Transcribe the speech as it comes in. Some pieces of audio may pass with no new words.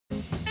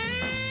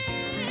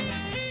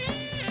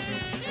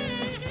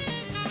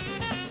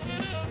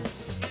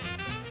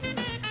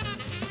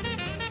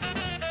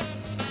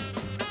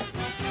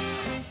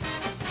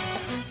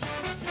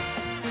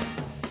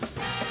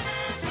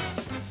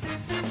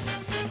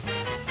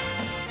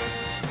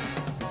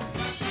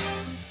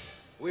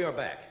are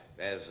back.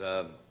 As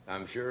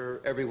I'm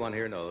sure everyone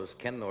here knows,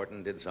 Ken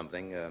Norton did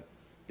something that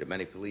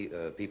many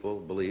people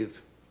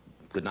believe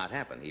could not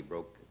happen. He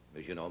broke,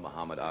 as you know,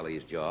 Muhammad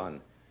Ali's jaw and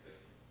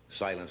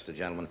silenced a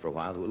gentleman for a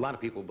while who a lot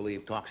of people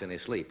believe talks in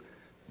his sleep.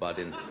 But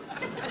in...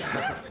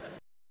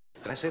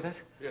 Did I say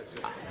that? Yes.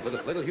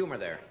 Little humor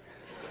there.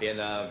 In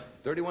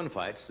 31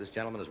 fights, this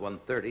gentleman has won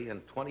 30,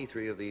 and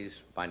 23 of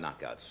these by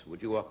knockouts.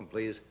 Would you welcome,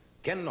 please,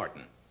 Ken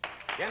Norton.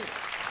 Ken.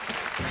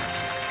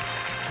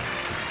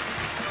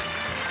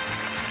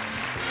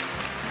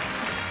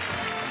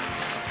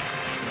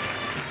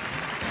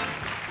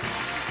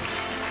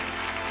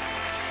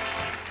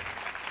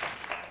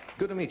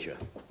 Good to meet you.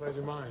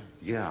 Pleasure mine.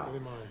 Yeah. Really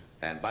mine.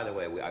 And by the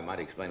way, I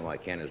might explain why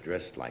Ken is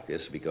dressed like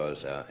this,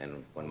 because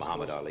and when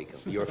Muhammad Ali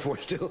comes, you're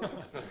forced to.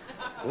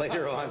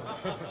 Later on.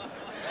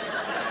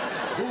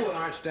 Who on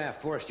our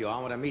staff forced you? I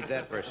want to meet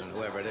that person,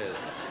 whoever it is.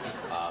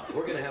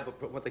 We're going to have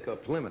what they call a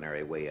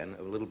preliminary weigh-in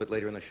a little bit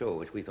later in the show,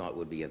 which we thought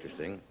would be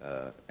interesting,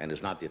 and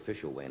is not the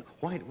official weigh-in.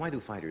 Why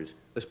do fighters,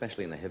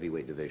 especially in the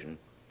heavyweight division,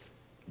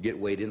 get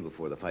weighed in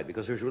before the fight?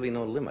 Because there's really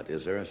no limit,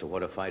 is there, as to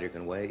what a fighter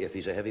can weigh if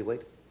he's a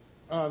heavyweight?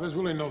 There's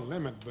really no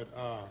limit, but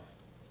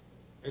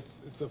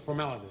it's a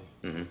formality.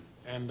 Mm-hmm.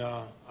 And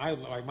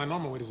like my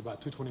normal weight is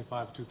about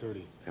 225,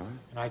 230. Right.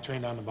 And I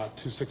train down to about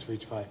 2.6 for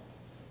each fight.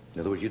 In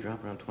other words, you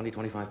drop around 20,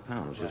 25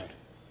 pounds. Right. Just,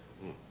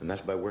 and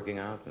that's by working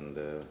out and...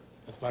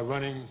 That's by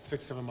running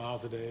 6, 7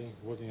 miles a day,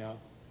 working out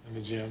in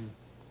the gym,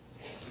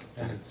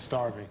 and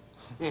starving.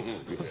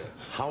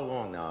 How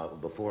long now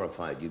before a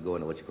fight you go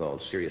into what you call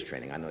serious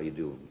training? I know you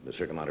do a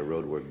certain amount of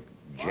road work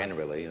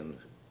generally, and...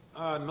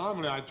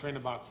 Normally I train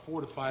about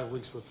 4 to 5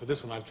 weeks, but for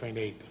this one I've trained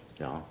 8.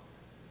 Yeah.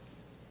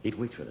 8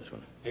 weeks for this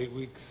one? 8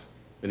 weeks.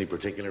 Any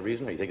particular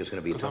reason? Or you think it's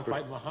going to be tougher?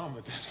 Because I'm fighting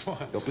Muhammad, that's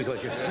why. No,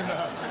 because you're...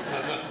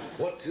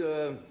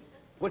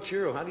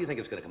 How do you think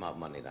it's going to come out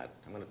Monday night?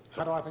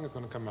 How do I think it's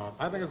going to come out?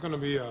 I think it's going to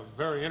be a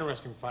very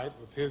interesting fight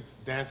with his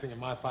dancing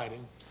and my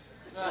fighting.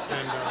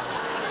 And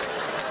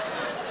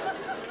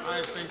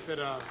I think that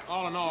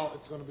all in all,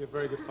 it's going to be a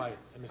very good fight.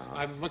 And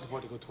I'm looking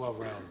forward to go 12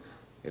 rounds.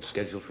 It's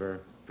scheduled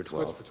for 12?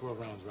 Scheduled for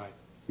 12 rounds, right.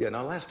 Yeah,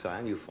 now last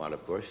time you fought,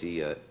 of course,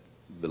 he, at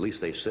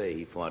least they say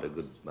he fought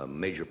a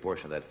major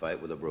portion of that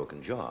fight with a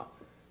broken jaw.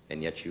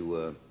 And yet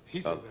you... he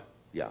said that.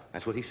 Yeah,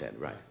 that's what he said,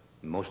 right.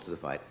 Most of the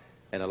fight.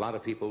 And a lot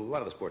of people, a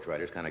lot of the sports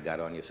writers kind of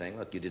got on you saying,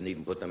 look, you didn't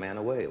even put the man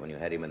away when you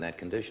had him in that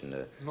condition.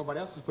 Nobody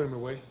else has put him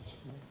away.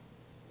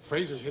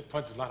 Frazier hit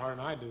punches a lot harder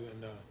than I do,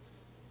 and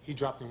he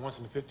dropped him once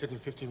and it took him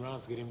 15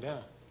 rounds to get him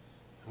down.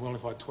 And we only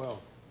fought 12.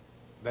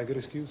 That good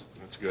excuse?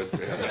 That's good.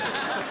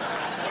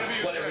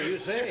 Whatever you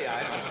say.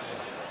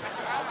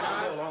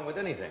 I'll go along with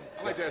anything.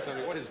 I'd like to ask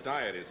something. What his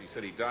diet is? He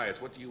said he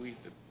diets. What do you eat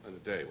in a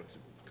day? What's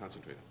it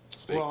concentrated?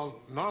 Steaks? Well,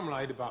 normally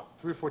I eat about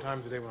 3 or 4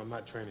 times a day when I'm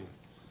not training.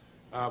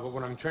 But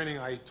when I'm training,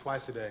 I eat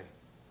twice a day.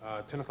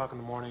 10 o'clock in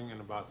the morning and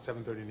about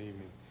 7:30 in the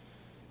evening.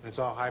 And it's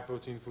all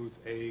high-protein foods,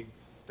 eggs,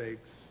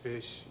 steaks,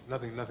 fish,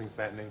 nothing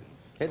fattening.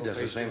 Ed does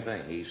the same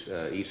thing. He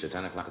eats at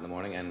 10 o'clock in the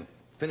morning and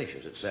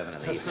finishes at 7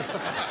 in the evening.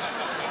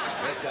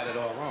 Ed's got it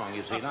all wrong.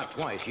 You see, not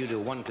twice. You do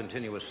one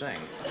continuous thing.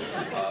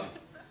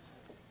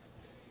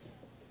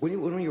 When you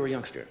were a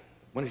youngster,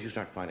 when did you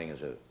start fighting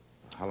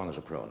how long as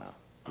a pro now?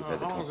 How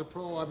long as a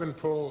pro? I've been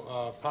pro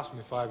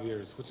approximately 5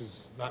 years, which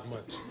is not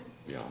much.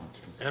 Yeah.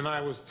 And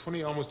I was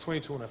almost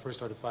 22 when I first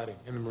started fighting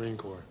in the Marine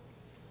Corps,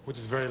 which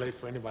is very late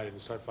for anybody to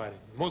start fighting.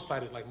 Most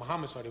fighters, like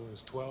Muhammad started when he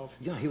was 12.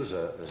 Yeah, he was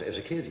as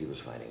a kid he was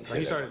fighting.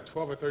 He started at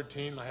 12 or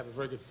 13. I have a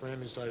very good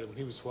friend who started when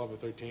he was 12 or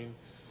 13.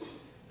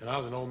 And I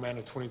was an old man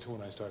of 22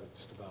 when I started,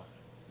 just about.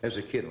 As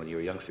a kid, when you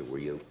were a youngster, were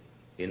you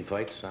in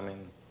fights? I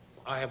mean...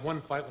 I had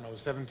one fight when I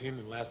was 17 and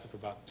it lasted for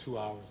about 2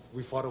 hours.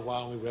 We fought a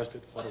while and we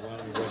rested, fought a while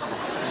and we rested.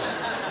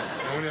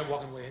 And we ended up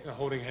walking away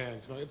holding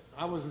hands.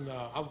 I was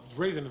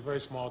raised in a very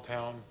small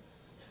town.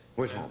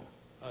 Where's home?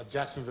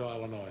 Jacksonville,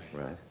 Illinois.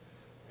 Right.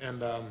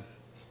 And there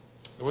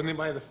wasn't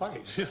anybody to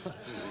fight. Small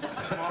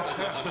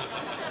town.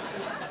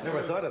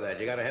 Never thought of that.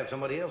 You got to have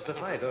somebody else to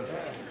fight, don't you?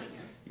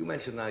 You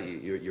mentioned now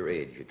your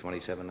age. You're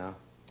 27 now?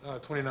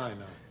 29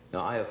 now.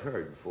 Now, I have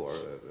heard before,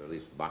 at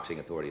least boxing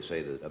authorities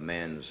say that a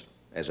man's,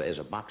 as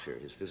a boxer,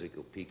 his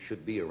physical peak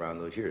should be around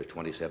those years,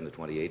 27 to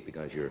 28,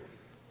 because you're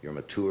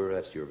mature.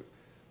 That's your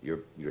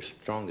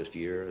strongest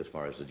year as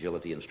far as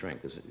agility and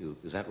strength.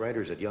 Is that right,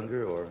 or is it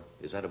younger, or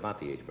is that about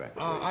the age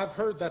bracket? I've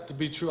heard that to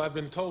be true. I've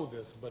been told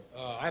this, but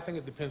I think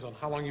it depends on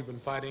how long you've been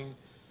fighting,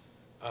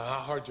 how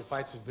hard your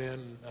fights have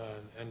been,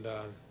 and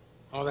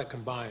all that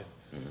combined.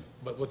 Mm-hmm.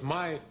 But with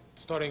my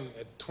starting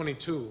at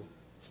 22,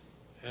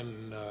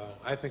 and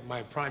I think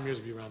my prime years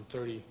would be around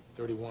 30,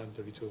 31,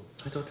 32.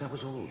 I thought that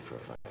was old for a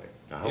fighter.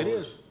 Now, How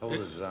old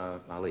is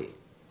Ali?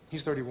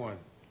 He's 31.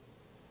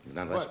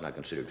 Now, that's not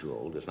considered too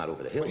old. It's not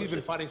over the hill. But he's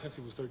been fighting since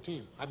he was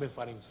 13. I've been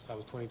fighting since I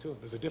was 22.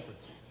 There's a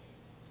difference.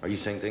 Are you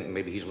saying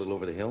maybe he's a little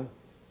over the hill?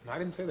 No, I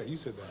didn't say that. You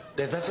said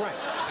that. That's right.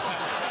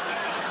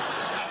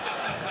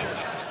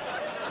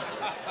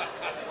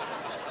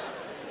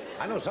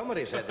 I know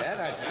somebody said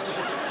that.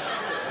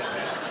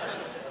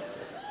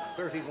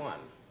 31.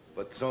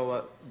 But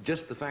so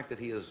just the fact that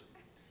he is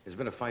has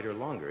been a fighter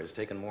longer, has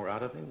taken more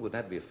out of him? Would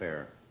that be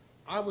fair?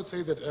 I would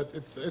say that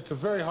it's a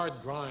very hard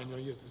grind. You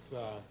know, it's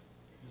a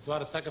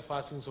lot of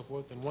sacrificing and so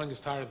forth, and one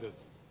gets tired of the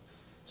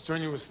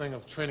strenuous thing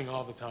of training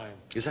all the time.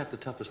 Is that the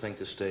toughest thing,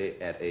 to stay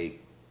at a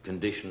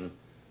condition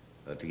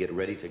to get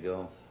ready to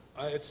go?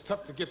 It's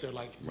tough to get there.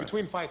 Like, Right.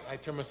 between fights, I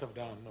tear myself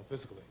down, you know,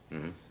 physically.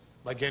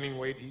 By gaining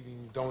weight,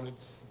 eating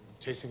donuts,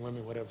 chasing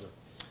women, whatever.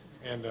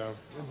 And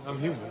I'm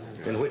human.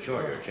 In which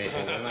order?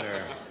 Chasing women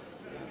or...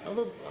 A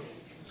little,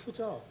 switch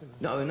off. You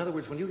know. No, in other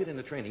words, when you get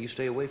into training, you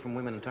stay away from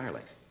women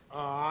entirely.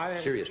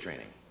 Serious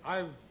training.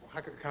 How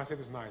can I say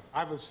this nice?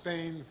 I've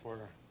abstained for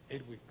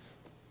 8 weeks.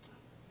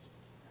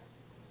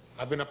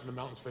 I've been up in the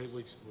mountains for 8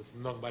 weeks with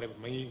nobody but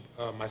me,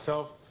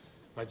 myself,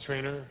 my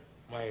trainer,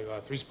 my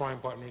 3 sparring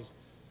partners,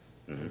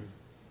 and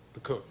the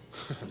cook.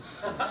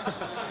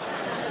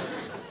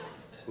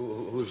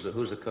 Who's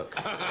the cook?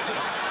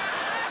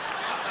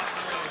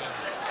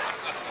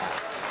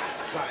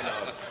 Sorry,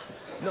 no.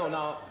 No,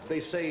 now, they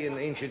say in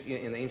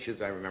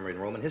ancient, I remember in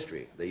Roman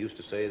history, they used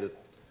to say that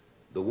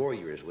the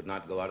warriors would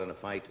not go out on a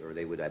fight, or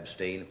they would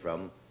abstain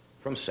from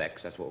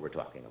sex, that's what we're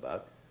talking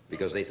about,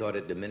 because they thought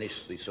it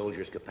diminished the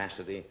soldier's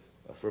capacity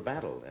for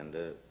battle, and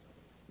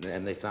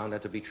they found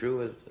that to be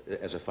true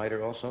as a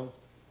fighter also?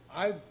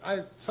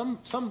 Some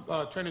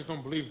trainers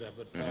don't believe that,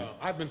 but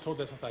I've been told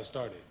that since I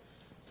started.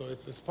 So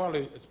it's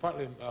partly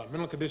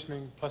mental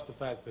conditioning, plus the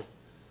fact that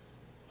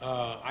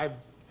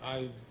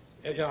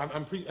I'm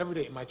every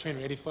day. My trainer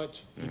Eddie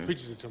Futch, he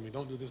preaches it to me.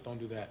 Don't do this, don't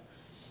do that.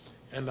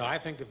 And I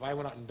think if I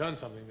went out and done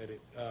something, that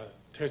it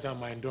tears down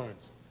my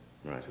endurance.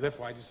 Right. So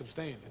therefore, I just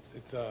abstain.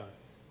 It's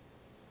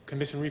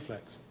conditioned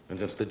reflex. And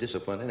that's the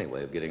discipline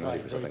anyway of getting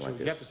ready for something like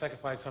this. You have to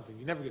sacrifice something.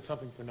 You never get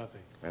something for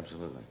nothing.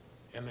 Absolutely.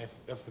 And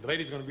if the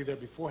lady's going to be there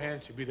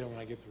beforehand, she'll be there when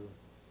I get through.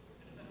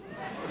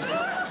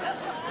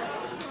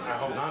 I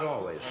hope. Not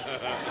always.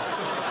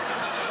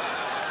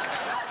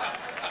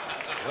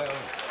 Well,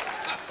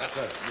 that's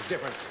a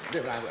different.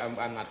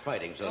 I'm not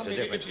fighting, so it's a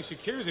different. If she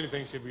cares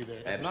anything, she'll be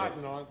there. If not,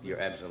 you know, you're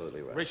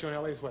absolutely right. The ratio in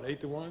LA is what,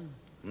 8-1?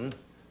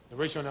 The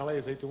ratio in LA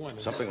is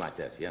 8-1. Something like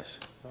that, yes.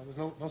 So there's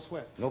no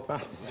sweat. No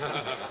problem.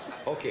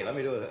 Okay, let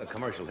me do a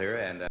commercial here,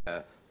 and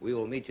we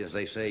will meet you, as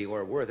they say,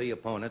 your worthy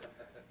opponent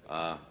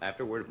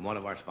afterward from one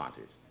of our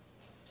sponsors.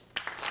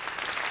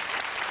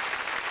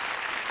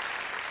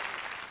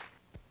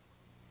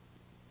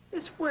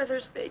 This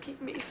weather's making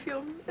me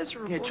feel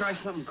miserable. Here, try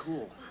something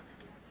cool.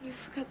 You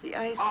forgot the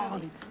ice.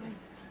 Oh,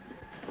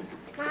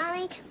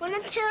 Mommy, want a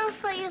pillow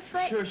for your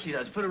foot? sure she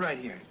does. Put it right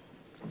here.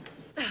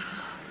 Oh,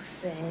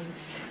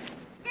 thanks.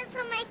 This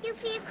will make you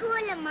feel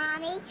cooler,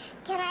 Mommy.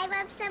 Can I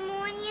rub some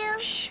on you?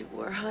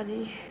 Sure,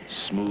 honey.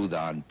 Smooth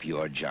on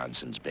Pure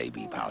Johnson's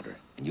baby powder,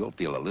 and you'll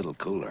feel a little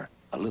cooler,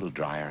 a little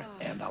drier,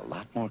 and a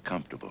lot more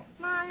comfortable.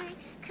 Mommy,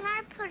 can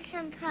I put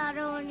some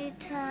powder on your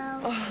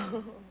toe?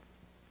 Oh.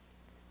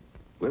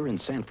 We're in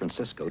San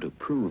Francisco to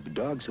prove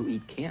dogs who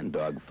eat canned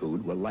dog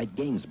food will like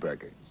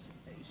Gainsburgers.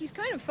 He's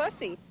kind of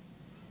fussy.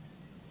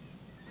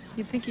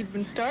 You'd think he'd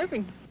been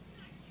starving.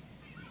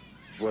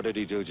 What did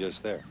he do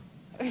just there?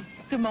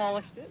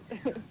 Demolished it.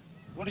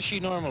 What does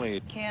she normally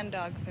eat? Canned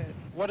dog food.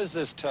 What does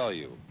this tell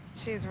you?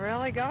 She's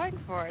really going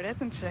for it,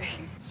 isn't she?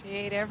 She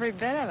ate every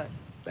bit of it.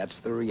 That's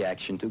the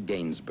reaction to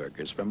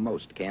Gainsburgers from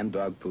most canned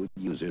dog food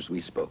users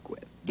we spoke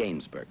with.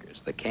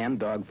 Gainsburgers, the canned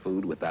dog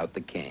food without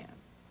the can.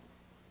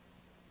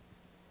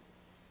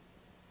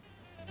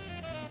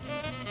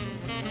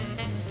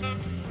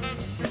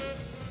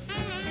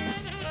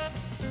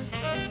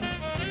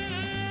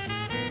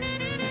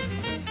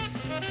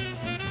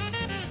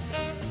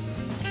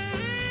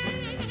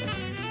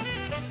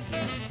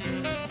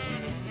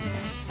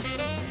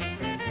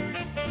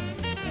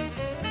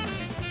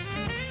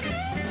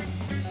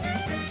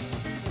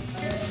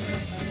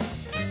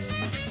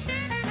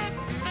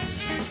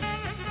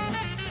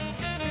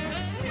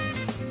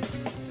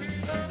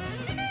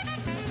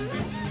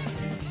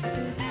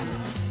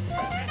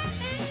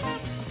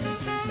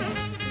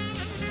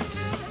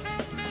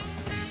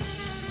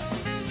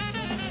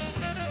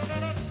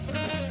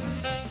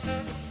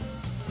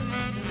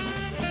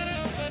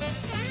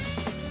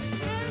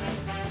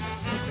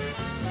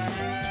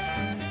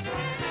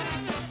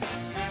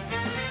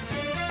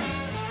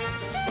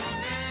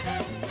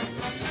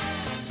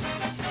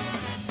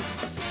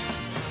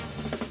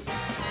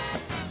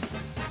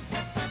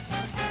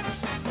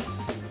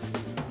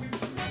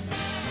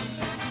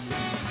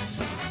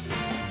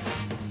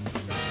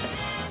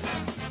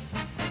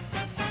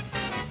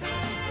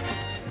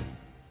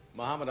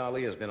 Muhammad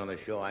Ali has been on the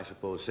show, I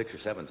suppose, 6 or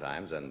 7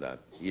 times, and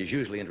he is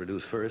usually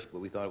introduced first, but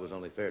we thought it was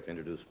only fair to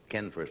introduce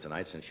Ken first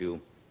tonight since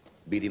you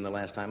beat him the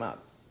last time out.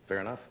 Fair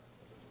enough?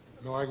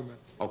 No argument.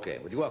 Okay,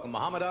 would you welcome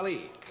Muhammad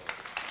Ali?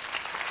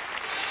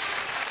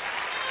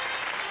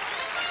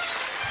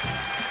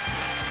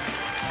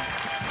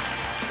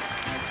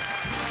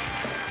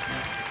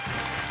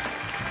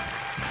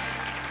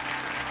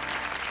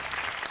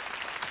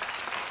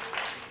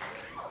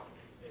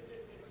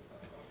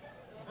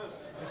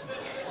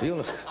 You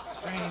look...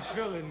 Strange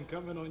feeling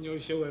coming on your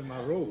show in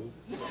my robe.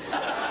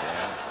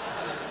 Yeah.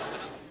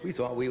 We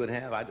thought we would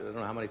have, I don't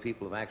know how many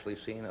people have actually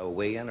seen a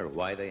weigh-in or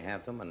why they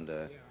have them, and... Yeah,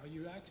 are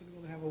you actually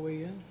going to have a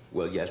weigh-in?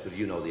 Well, yes, but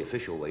you know the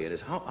official weigh-in is.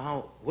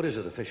 What is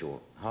it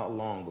official? How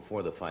long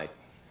before the fight?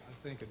 I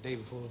think a day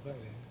before the fight.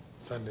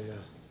 Sunday, yeah.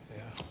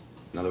 Yeah.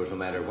 In other words, no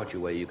matter what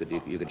you weigh, you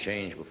could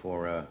change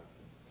before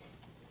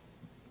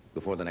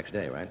the next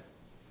day, right?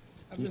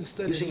 I've been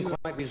studying. You seem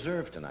quite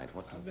reserved tonight.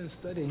 What? I've been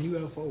studying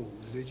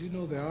UFOs. Did you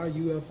know there are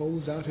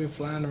UFOs out here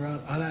flying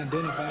around,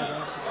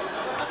 unidentified?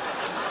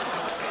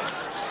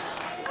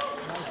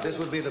 This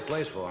would be the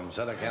place for them,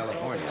 Southern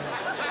California.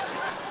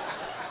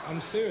 I'm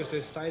serious.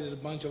 They sighted a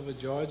bunch over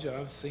Georgia.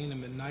 I've seen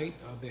them at night.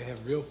 They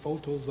have real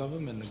photos of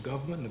them, and the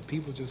government and the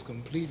people just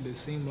completely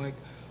seem like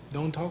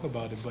don't talk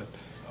about it. But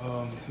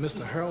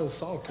Mr. Harold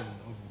Salkin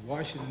of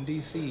Washington,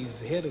 D.C., he's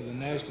the head of the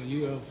National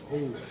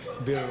UFO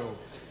Bureau.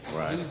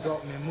 Right. He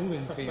brought me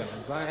moving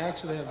films. I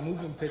actually have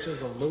moving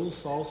pictures of little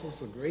saucers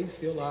of great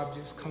steel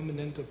objects coming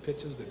into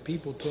pictures that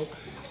people took,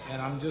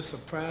 and I'm just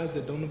surprised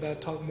that don't nobody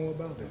talk more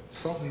about it.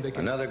 Something they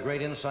can... Another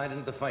great insight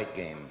into the fight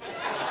game.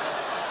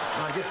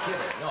 No, I'm just kidding.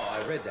 No,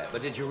 I read that.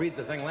 But did you read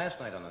the thing last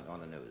night on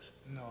the news?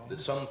 No. That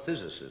some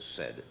physicists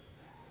said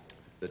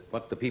that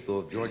what the people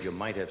of Georgia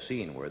might have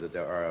seen were that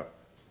there are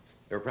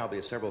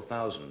probably several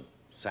thousand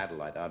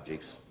satellite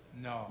objects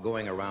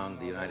going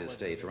around the United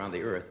States, around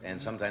the Earth, and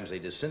sometimes they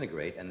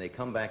disintegrate and they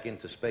come back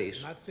into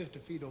space. Not 50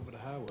 feet over the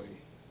highway.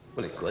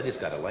 Well, it could. It's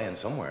got to land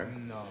somewhere.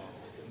 No.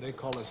 They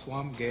call it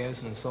swamp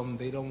gas and something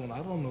they don't want.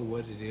 I don't know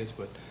what it is,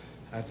 but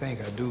I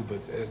think I do. But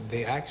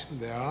there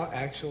are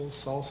actual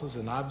saucers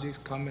and objects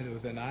coming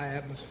within our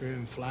atmosphere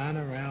and flying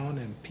around,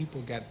 and people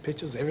got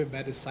pictures.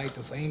 Everybody cite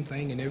the same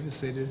thing in every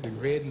city, the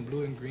red and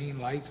blue and green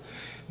lights,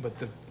 but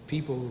the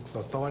people, the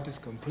authorities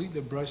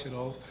completely brush it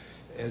off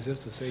as if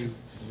to say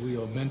we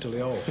are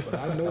mentally off. But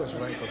I know it's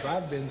right because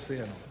I've been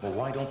seeing them. Well,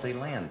 why don't they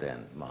land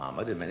then,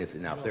 Muhammad? I mean, if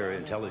they're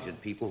intelligent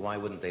people, why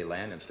wouldn't they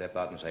land and step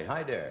out and say,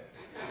 hi there?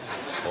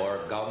 Or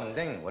Galman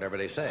Ding, whatever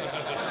they say.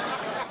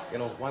 You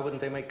know, why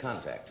wouldn't they make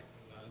contact?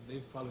 They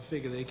probably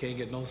figure they can't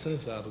get no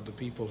sense out of the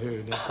people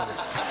here in this place.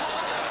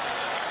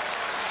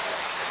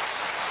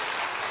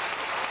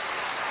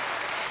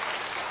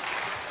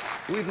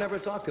 We've never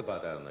talked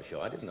about that on the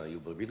show. I didn't know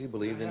you really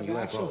believed in UFOs. I have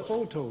actual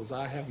photos.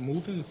 I have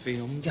moving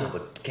films. Yeah,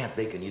 but can't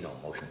they can, you know,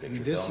 motion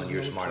picture film, and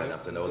you're smart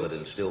enough to know that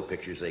in still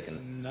pictures they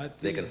can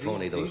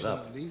phony those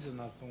up. These are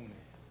not phony.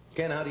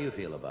 Ken, how do you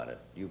feel about it?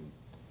 You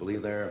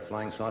believe they're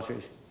flying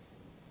saucers?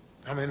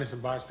 I'm an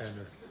innocent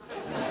bystander.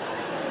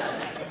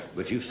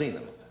 But you've seen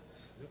them.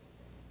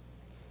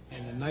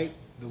 And the night,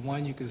 the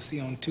one you can see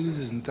on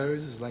Tuesdays and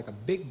Thursdays is like a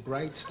big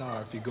bright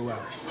star if you go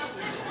out.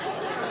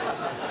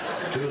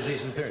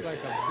 Tuesdays and Thursdays. It's like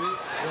a big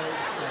bright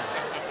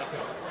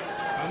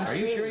star. Are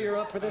you sure you're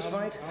up for this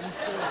fight? I'm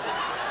serious.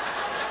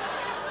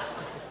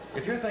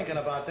 If you're thinking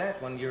about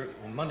that when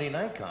Monday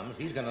night comes,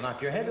 he's going to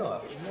knock your head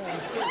off. No,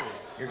 I'm serious.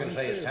 You're going to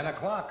say it's 10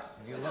 o'clock.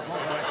 He's going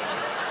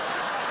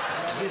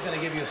to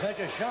give you such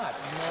a shot.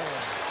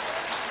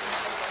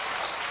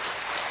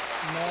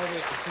 No,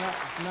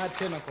 it's not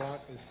 10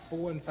 o'clock. It's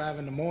 4 and 5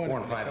 in the morning.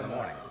 4 and 5 in the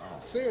morning. Oh.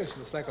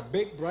 Seriously, it's like a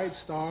big bright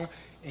star,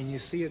 and you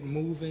see it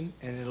moving,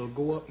 and it'll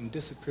go up and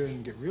disappear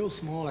and get real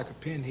small like a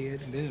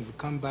pinhead, and then it'll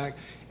come back,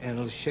 and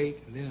it'll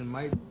shake, and then it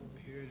might go over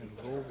here, and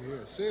it'll go over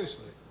here.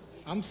 Seriously.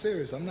 I'm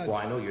serious. I'm not... Well,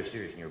 I know you're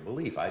serious in your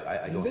belief.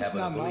 I don't happen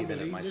to believe in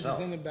it myself. This is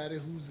anybody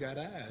who's got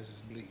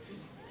eyes' belief.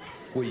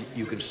 Well,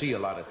 you can see a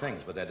lot of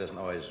things, but that doesn't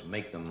always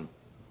make them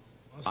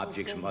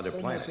objects from other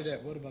planets. Much of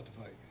that. What about the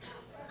fight?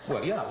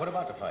 Well, yeah, what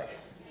about the fight?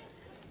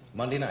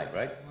 Monday night,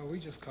 right? Well, we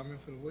just come in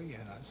for the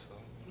weigh-in, so...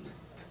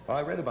 Well,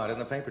 I read about it in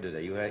the paper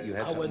today. You had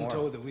I some wasn't more.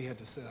 told that we had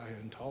to sit out here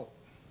and talk.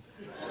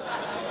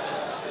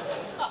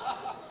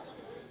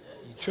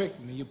 You tricked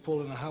me. You're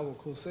pulling a Howard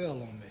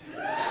Cosell on me.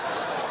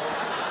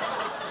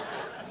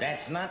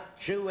 That's not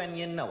true, and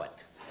you know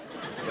it.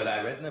 But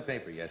I read in the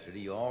paper yesterday,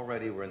 you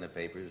already were in the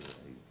papers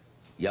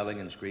yelling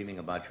and screaming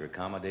about your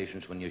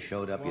accommodations when you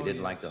showed up. You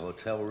didn't like the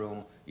hotel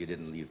room. You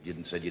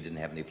said you didn't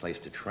have any place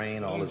to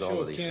train. All of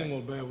these Ken things.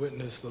 will bear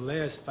witness. The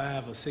last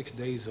 5 or 6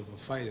 days of a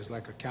fight is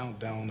like a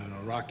countdown on a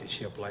rocket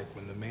ship, like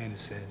when the man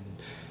is saying,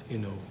 you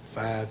know,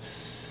 5,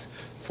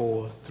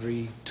 4,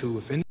 3, 2.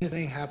 If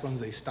anything happens,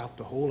 they stop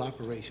the whole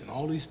operation.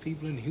 All these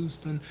people in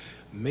Houston,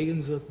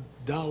 millions of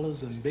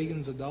dollars and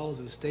billions of dollars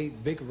at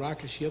stake, big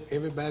rocket ship,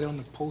 everybody on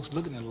the post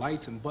looking at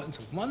lights and buttons.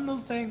 If one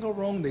little thing go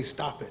wrong, they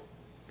stop it.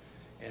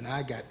 And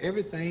I got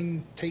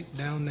everything taped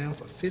down now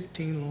for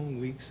 15 long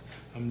weeks.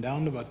 I'm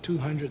down to about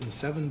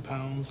 207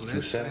 pounds.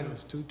 Last time it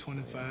was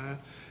 225.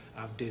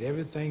 I did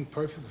everything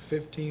perfect for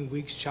 15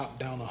 weeks, chopped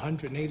down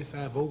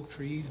 185 oak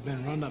trees,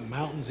 been running up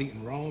mountains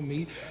eating raw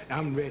meat.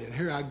 I'm ready. And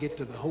here I get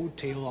to the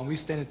hotel, and we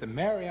stand at the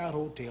Marriott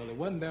Hotel. It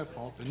wasn't their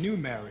fault, the new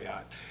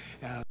Marriott.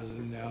 And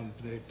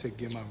they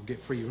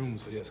get free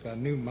rooms for this.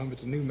 I'm at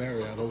the new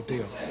Marriott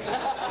Hotel.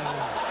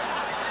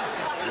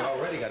 You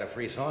already got a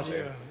free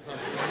saucer.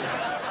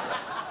 Yeah.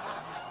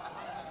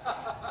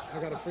 I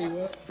got a free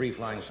what? Free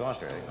flying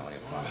saucer.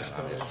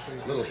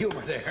 A little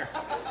humor there.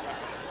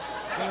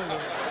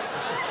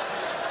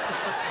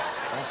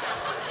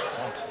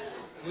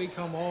 we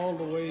come all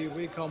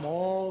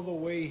the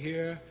way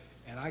here,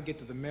 and I get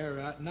to the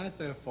Marriott, not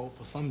their fault,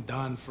 for some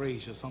Don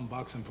Frazier, some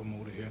boxing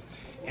promoter here,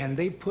 and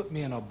they put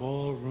me in a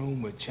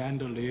ballroom with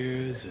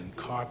chandeliers and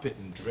carpet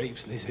and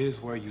drapes, and they say,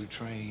 here's where you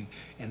train,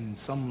 and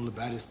some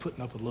is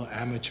putting up a little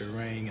amateur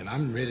ring, and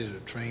I'm ready to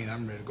train,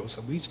 I'm ready to go.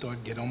 So we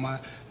start, get on my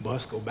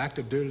bus, go back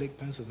to Deer Lake,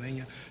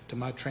 Pennsylvania, to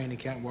my training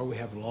camp where we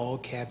have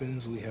log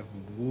cabins, we have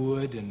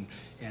wood, and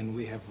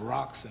we have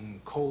rocks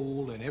and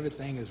coal, and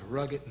everything is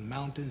rugged, and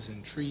mountains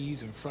and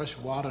trees and fresh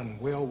water and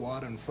well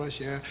water and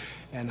fresh air.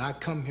 And I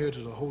come here to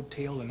the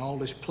hotel and all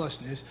this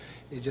plushness,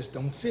 it just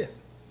don't fit.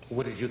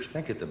 What did you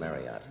expect at the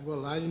Marriott?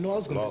 Well, I didn't know I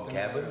was going to log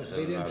cabins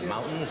and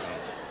mountains?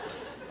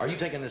 Are you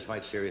taking this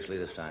fight seriously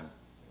this time?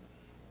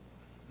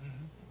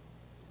 Mm-hmm.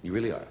 You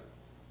really are?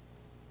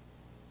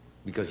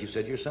 Because you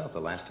said yourself the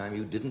last time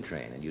you didn't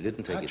train and you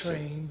didn't take it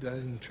seriously. I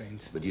didn't train.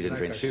 But you didn't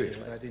train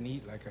seriously. I didn't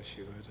eat like I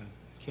should. And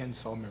Ken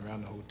saw me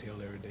around the hotel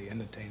every day,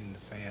 entertaining the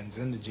fans.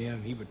 In the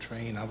gym, he would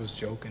train. I was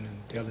joking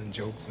and telling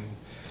jokes and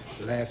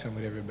laughing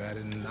with everybody.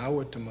 And I owe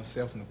it to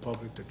myself and the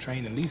public to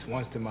train at least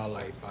once in my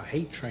life. I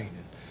hate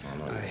training.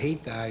 I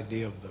hate the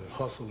idea of the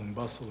hustle and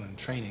bustle and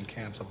training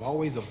camps. I've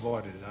always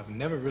avoided it. I've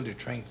never really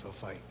trained for a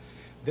fight.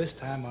 This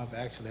time I've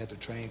actually had to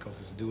train because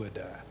it's do or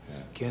die.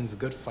 Yeah. Ken's a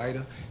good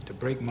fighter. To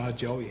break my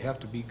jaw, you have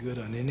to be good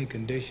on any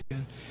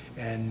condition,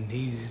 and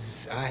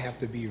I have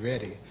to be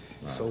ready.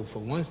 Right. So for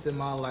once in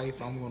my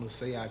life, I'm going to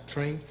say I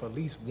trained for at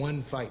least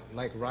one fight,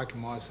 like Rocky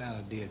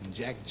Marciano did, and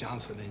Jack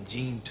Johnson and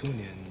Gene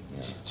Tooney and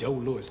Joe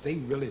Louis. They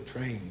really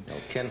trained. Now,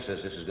 Ken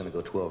says this is going to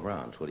go 12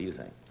 rounds. What do you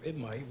think? It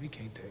might. We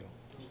can't tell.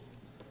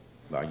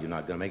 Are you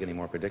not going to make any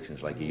more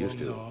predictions like you used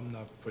to? No, I'm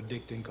not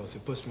predicting because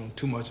it puts me on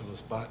too much of a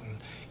spot. And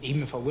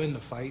even if I win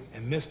the fight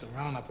and miss the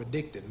round I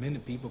predicted, many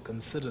people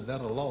consider that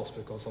a loss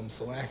because I'm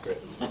so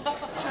accurate. I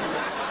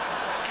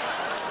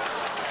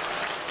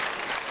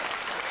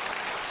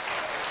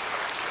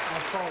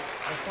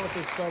fought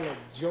this fellow,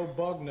 Joe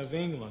Bugden of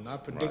England. I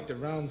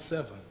predicted round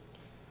 7.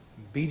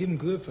 Beat him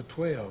good for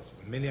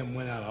 12. Many of them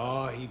went out,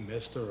 oh, he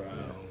missed a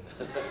round.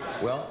 Yeah.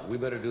 Well, we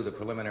better do the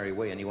preliminary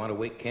weigh-in. You want to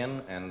wait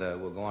Ken, and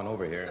we'll go on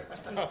over here.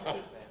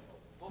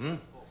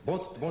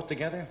 Both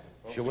together?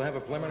 Should we have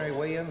a preliminary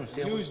weigh-in?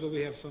 Usually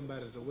we have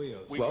somebody to weigh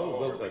us.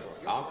 Well,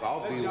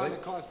 I'll be Johnny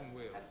Carson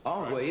weigh us.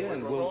 I'll weigh in,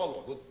 and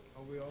we'll...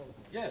 Are we all?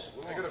 Yes,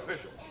 we'll make it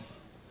official.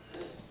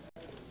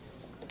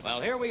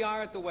 Well, here we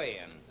are at the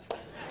weigh-in.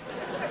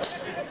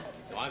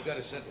 So I've got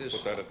to set this...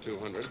 Put that at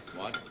 200.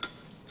 What?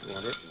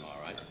 200. All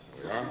right.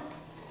 There we are.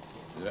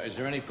 Is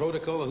there any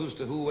protocol of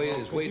who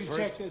weighs weight first? Could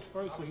you check this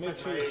first and make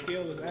sure the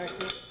scale is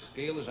accurate?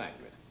 Scale is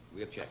accurate.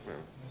 We'll check.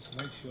 Let's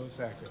make sure it's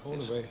accurate.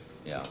 Hold it, wait.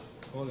 Yeah.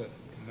 Hold it.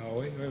 No,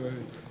 wait.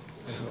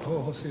 See,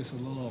 it's a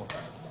little off.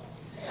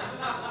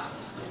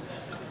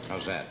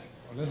 How's that?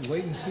 Well, let's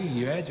wait and see.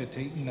 You're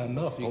agitating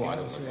enough. You got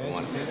to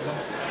agitate.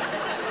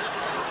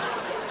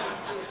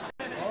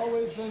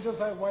 Always been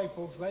just like white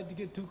folks. Like to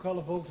get two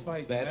color folks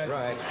fighting. That's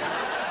right.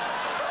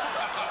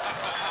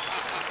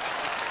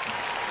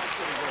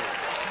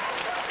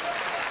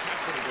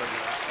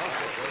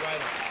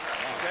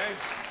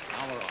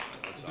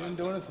 We've been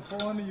doing this for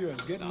 400 years,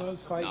 getting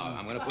us fighting. No,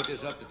 I'm going to put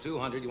this up to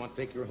 200. You want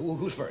to take your...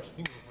 Who's first?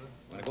 You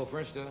want to go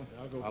first? I'll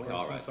go first. All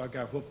right. Since I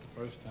got whooped the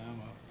first time.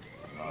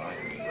 All right.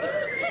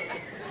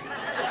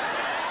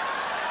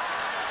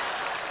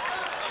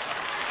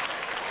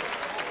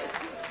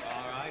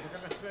 All right. What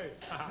can I say?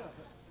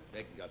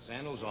 Got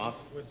sandals off.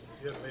 Which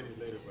young ladies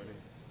later, buddy?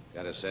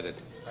 Got to set it.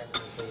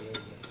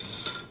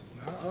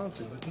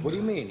 What do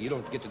you mean? You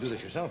don't get to do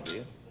this yourself, do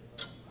you?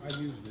 I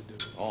usually do.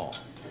 Oh.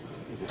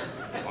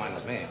 Fine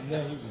with me.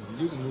 Yeah,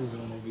 you can move it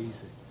on over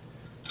easy.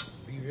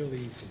 Be real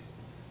easy.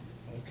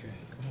 Okay,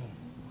 come on.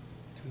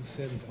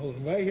 270. Oh,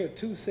 right here,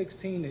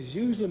 216 is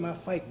usually my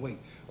fight weight.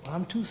 When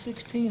I'm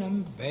 216,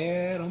 I'm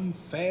bad, I'm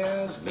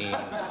fast. Mean.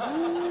 I'm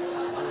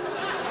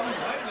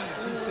fighting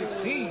at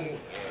 216.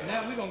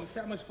 Now we're going to see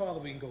how much farther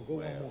we can go. Go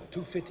one more.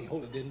 250.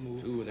 Hold it, didn't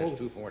move. That's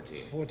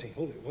 214. 14.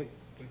 Hold it, wait.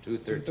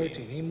 213.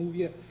 213. He ain't moved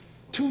yet.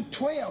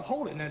 212.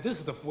 Hold it. Now, this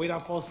is the weight I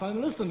fought Sonny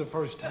Liston the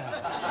first time. I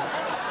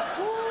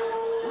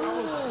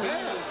was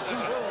bad.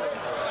 212.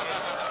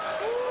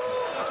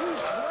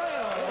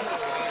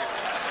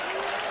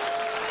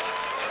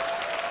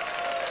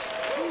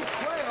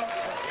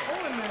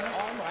 Hold it, man.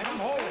 All right, I'm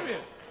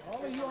serious.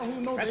 All of y'all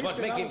who know that's what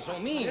makes him so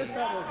mean. They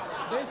said I was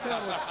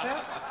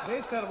fat. They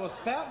said I was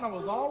fat and I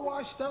was all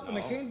washed up and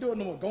I can't do it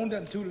no more. Going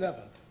down to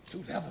 211.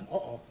 211.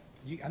 Uh-oh.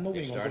 I know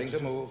it's starting to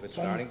move. It's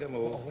starting to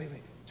move. Oh, wait.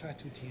 Try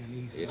 210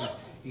 easy.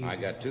 I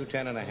got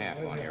 210 and a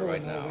half on here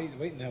right now. Wait,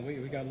 we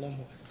got a little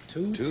more.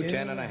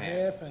 210 and a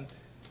half. And,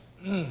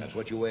 that's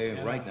what you weigh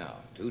right now.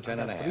 210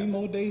 and a half. 4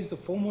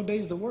 more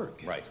days to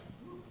work. Right.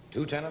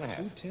 210 and a half.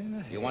 210 and a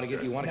half. You want to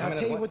come in? I'll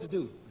tell you what to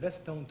do. Let's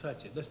don't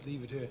touch it. Let's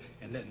leave it here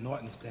and let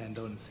Norton stand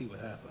on and see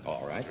what happens.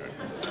 All right.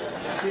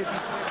 See if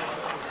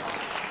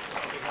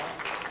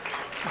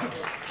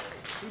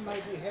he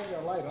might be heavy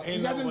or lighter. He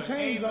got them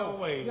chains on.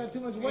 He got too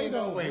much weight on. Ain't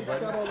no way,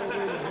 buddy.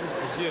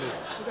 Forget it.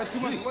 He got too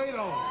much weight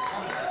on.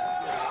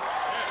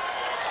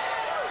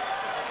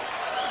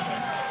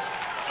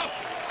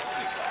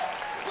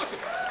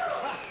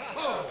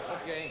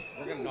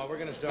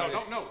 start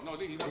it. No,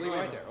 leave Leave it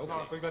right there. No,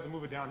 Okay. we got to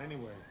move it down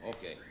anyway.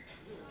 Okay.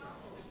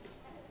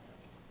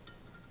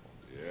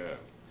 Yeah.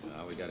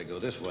 Now we got to go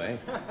this way.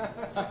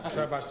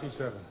 Try about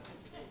 2-7.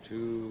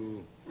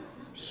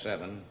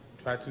 2-7.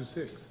 Try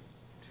 2-6.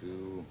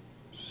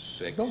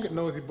 2-6. Don't get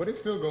nosy, but it's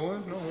still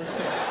going. No worry.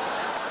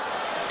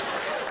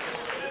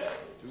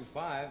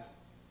 2-5.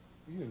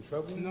 You in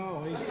trouble?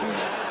 No, he's too...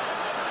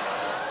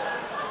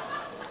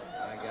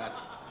 I got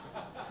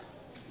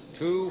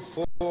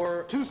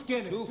 2-4. Too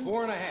skinny.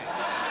 2-4 and a half.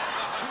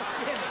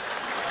 Too skinny.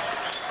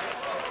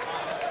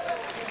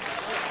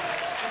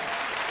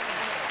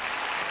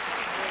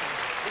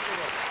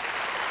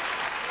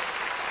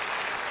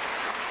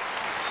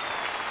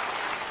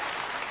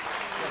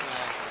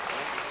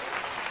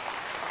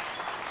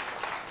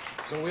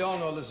 So we all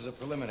know this is a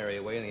preliminary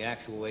weigh-in. The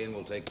actual weigh-in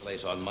will take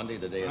place on Monday,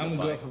 the day of I'm the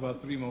gonna go fight. for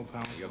about 3 more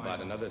pounds. You're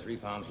about another 3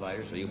 pounds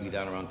lighter, so you'll be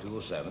down around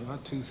 207.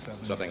 About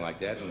 270. Something like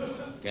that, and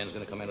Ken's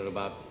going to come in at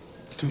about...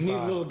 You need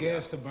a little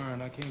gas to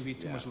burn. I can't be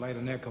too much lighter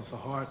than that because a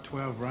hard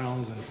 12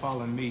 rounds and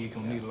following me, you're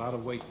going to need a lot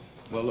of weight.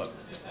 Well, look,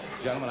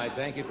 gentlemen, I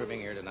thank you for being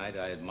here tonight.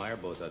 I admire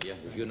both of you.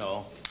 As you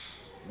know,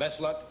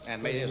 best luck,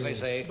 and may, as they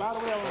say, the better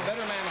man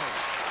wins.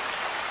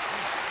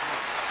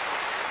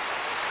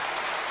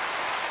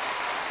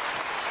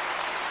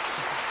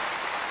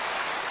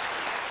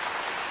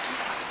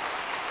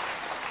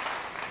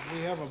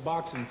 We have a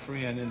boxing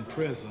friend in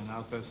prison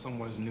out there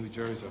somewhere in New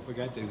Jersey. I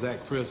forgot the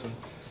exact prison.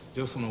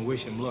 Just want to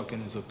wish him luck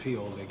in his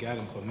appeal. They got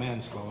him for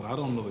manslaughter. I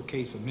don't know the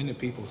case, but many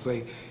people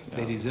say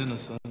that he's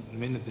innocent.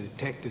 Many of the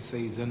detectives say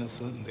he's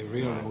innocent, and they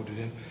railroaded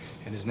him.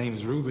 And his name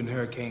is Reuben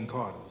Hurricane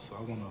Carter. So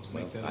I want to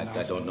make that announcement.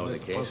 I don't know the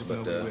Let case, public but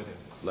know we're with him.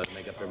 let's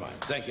make up their mind.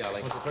 Thank you,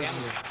 Ali. Ken, thank you.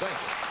 Good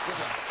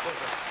luck. Good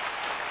luck.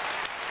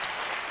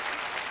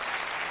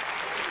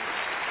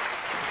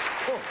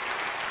 Oh.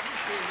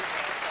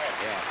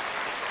 Yeah.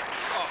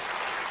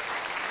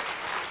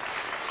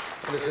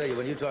 Let me tell you,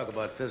 when you talk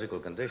about physical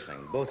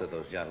conditioning, both of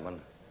those gentlemen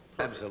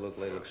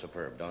absolutely look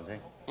superb, don't they?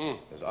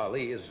 Because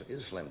Ali is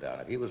slimmed down.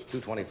 If he was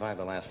 225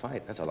 the last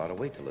fight, that's a lot of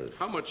weight to lose.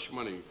 How much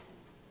money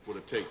would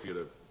it take for you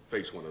to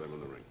face one of them in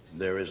the ring?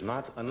 There is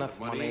not enough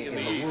money in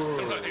the East.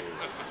 world.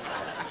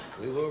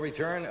 We will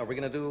return. Are we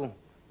going to do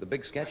the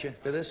big sketch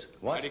to this?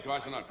 What? Mighty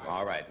Carson, not Carson.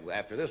 All right.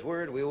 After this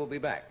word, we will be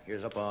back.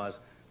 Here's a pause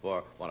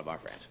for one of our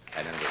friends.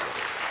 And then we'll